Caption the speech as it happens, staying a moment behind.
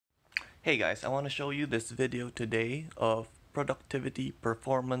Hey guys, I want to show you this video today of productivity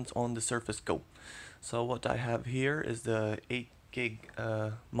performance on the Surface Go. So what I have here is the 8 gig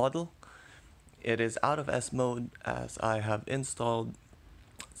model. It is out of S mode as I have installed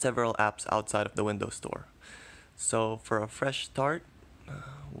several apps outside of the Windows Store. So for a fresh start,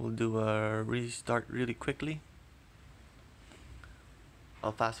 we'll do a restart really quickly.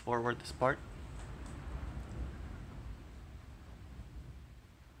 I'll fast forward this part.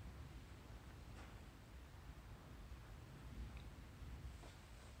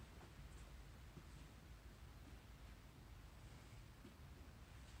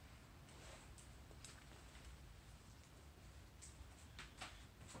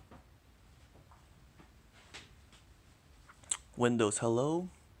 Windows Hello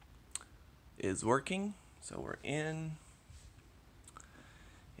is working, so we're in.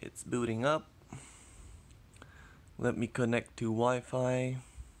 It's booting up. Let me connect to Wi-Fi.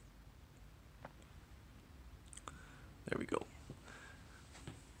 There we go.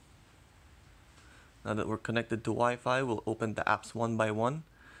 Now that we're connected to Wi-Fi, we'll open the apps one by one.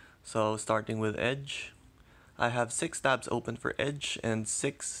 So starting with Edge, I have 6 tabs open for Edge and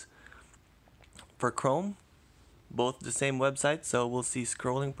 6 for Chrome. Both the same website, so we'll see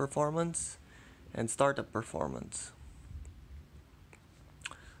scrolling performance and startup performance.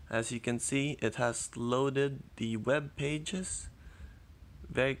 As you can see, it has loaded the web pages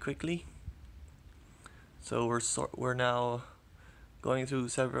very quickly. So we're now going through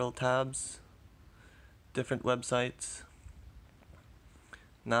several tabs, different websites.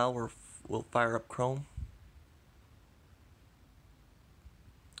 Now we'll fire up Chrome.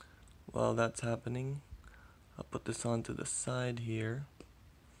 While that's happening, I'll put this onto the side here.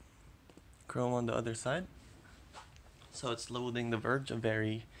 Chrome on the other side. So it's loading The Verge, a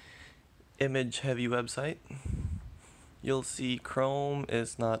very image-heavy website. You'll see Chrome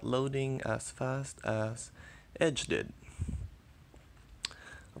is not loading as fast as Edge did.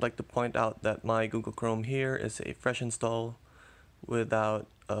 I'd like to point out that my Google Chrome here is a fresh install without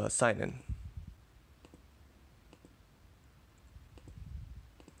a sign-in.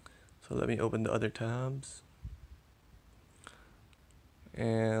 So let me open the other tabs.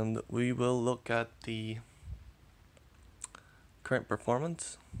 And we will look at the current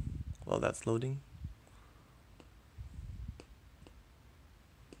performance while that's loading.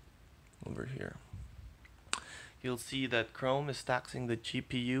 Over here. You'll see that Chrome is taxing the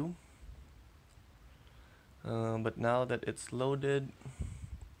GPU. But now that it's loaded,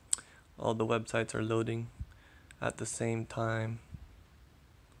 all the websites are loading at the same time.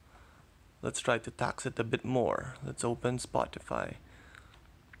 Let's try to tax it a bit more. Let's open Spotify,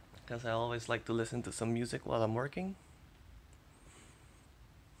 because I always like to listen to some music while I'm working.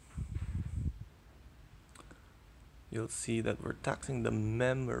 You'll see that we're taxing the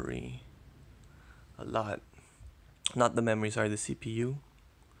memory a lot. Not the memory, sorry, the CPU.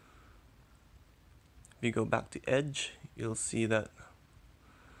 If you go back to Edge, you'll see that,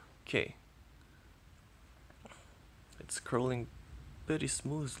 okay, it's scrolling pretty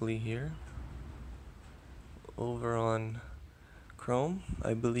smoothly here. Over on Chrome,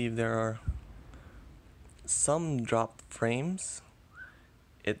 I believe there are some dropped frames.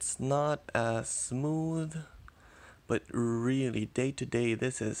 It's not as smooth, but really day to day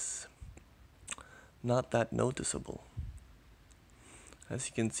this is not that noticeable. As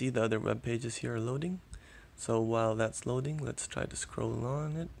you can see, the other web pages here are loading. So while that's loading, let's try to scroll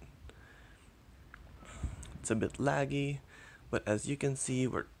on it. It's a bit laggy, but as you can see,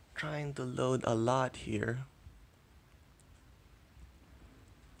 we're trying to load a lot here.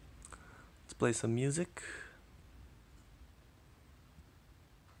 Let's play some music.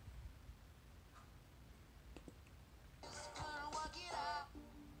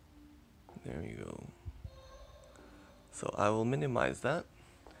 There we go. So I will minimize that.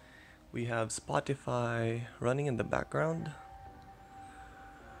 We have Spotify running in the background.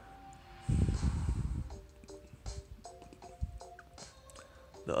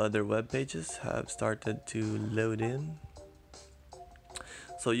 The other web pages have started to load in.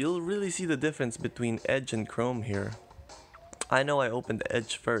 So you'll really see the difference between Edge and Chrome here. I know I opened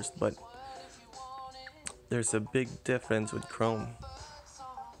Edge first, but there's a big difference with Chrome.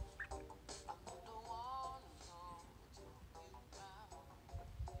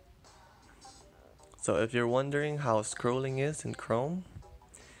 So if you're wondering how scrolling is in Chrome,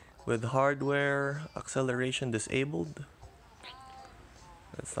 with hardware acceleration disabled,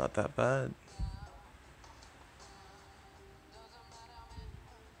 it's not that bad.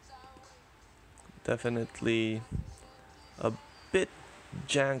 Definitely a bit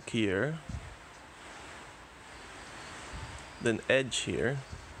jankier than Edge here.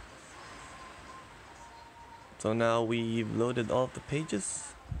 So now we've loaded all of the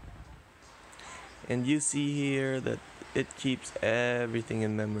pages, and you see here that it keeps everything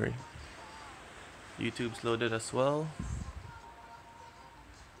in memory. YouTube's loaded as well.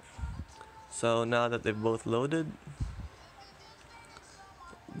 So now that they've both loaded,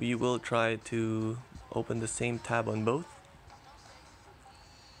 we will try to open the same tab on both.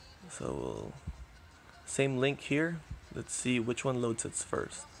 So same link here. Let's see which one loads it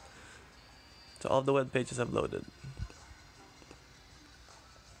first. So all the web pages have loaded.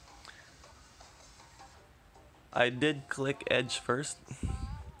 I did click Edge first.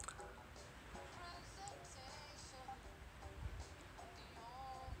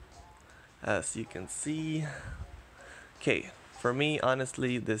 As you can see. Okay, for me,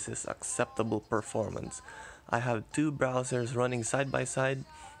 honestly, this is acceptable performance. I have two browsers running side by side.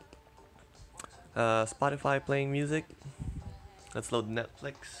 Spotify playing music. Let's load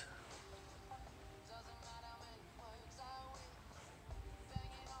Netflix.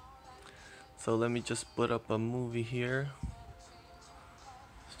 So let me just put up a movie here.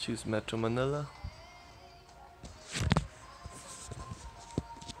 Let's choose Metro Manila.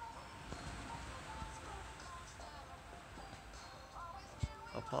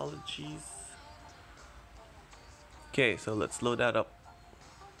 Apologies. Okay, so let's load that up.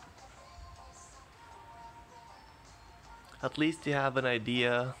 At least you have an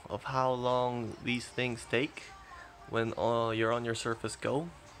idea of how long these things take when you're on your Surface Go.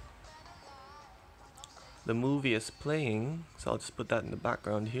 The movie is playing, so I'll just put that in the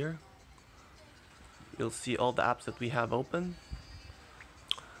background here. You'll see all the apps that we have open.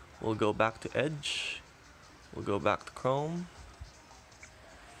 We'll go back to Edge. We'll go back to Chrome.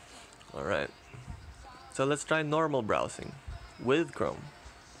 Alright. So let's try normal browsing with Chrome.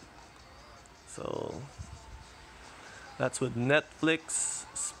 So that's with Netflix,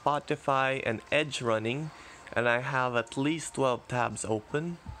 Spotify, and Edge running. And I have at least 12 tabs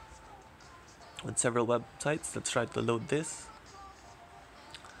open with several websites. Let's try to load this.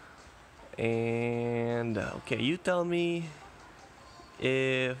 And okay, you tell me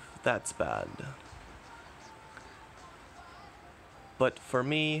if that's bad. But for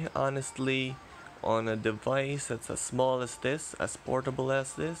me, honestly, on a device that's as small as this, as portable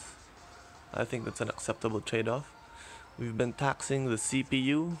as this, I think that's an acceptable trade-off. We've been taxing the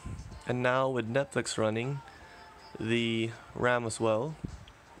CPU, and now with Netflix running, the RAM as well.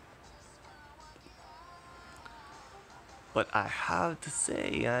 But I have to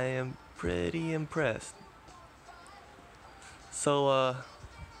say, I am pretty impressed. So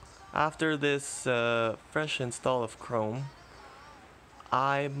after this fresh install of Chrome,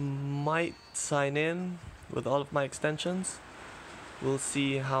 I might sign in with all of my extensions. We'll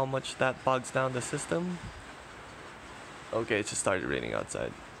see how much that bogs down the system. Okay, it just started raining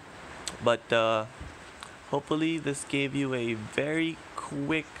outside. But hopefully this gave you a very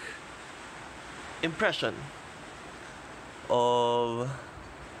quick impression of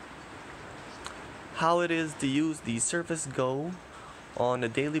how it is to use the Surface Go on a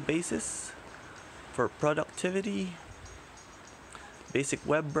daily basis for productivity, basic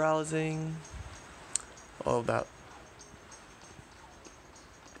web browsing, all that.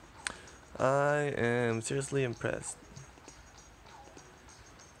 I am seriously impressed.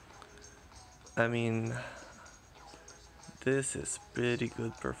 I mean, this is pretty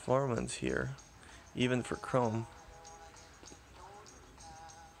good performance here, even for Chrome.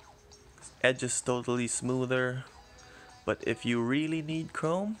 Edge is totally smoother, but if you really need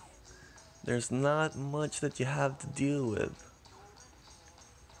Chrome, there's not much that you have to deal with.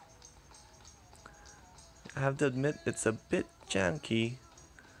 I have to admit, it's a bit janky,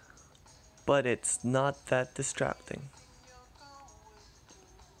 but it's not that distracting.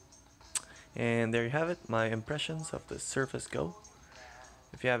 And there you have it, my impressions of the Surface Go.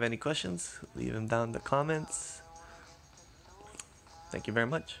 If you have any questions, leave them down in the comments. Thank you very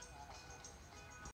much.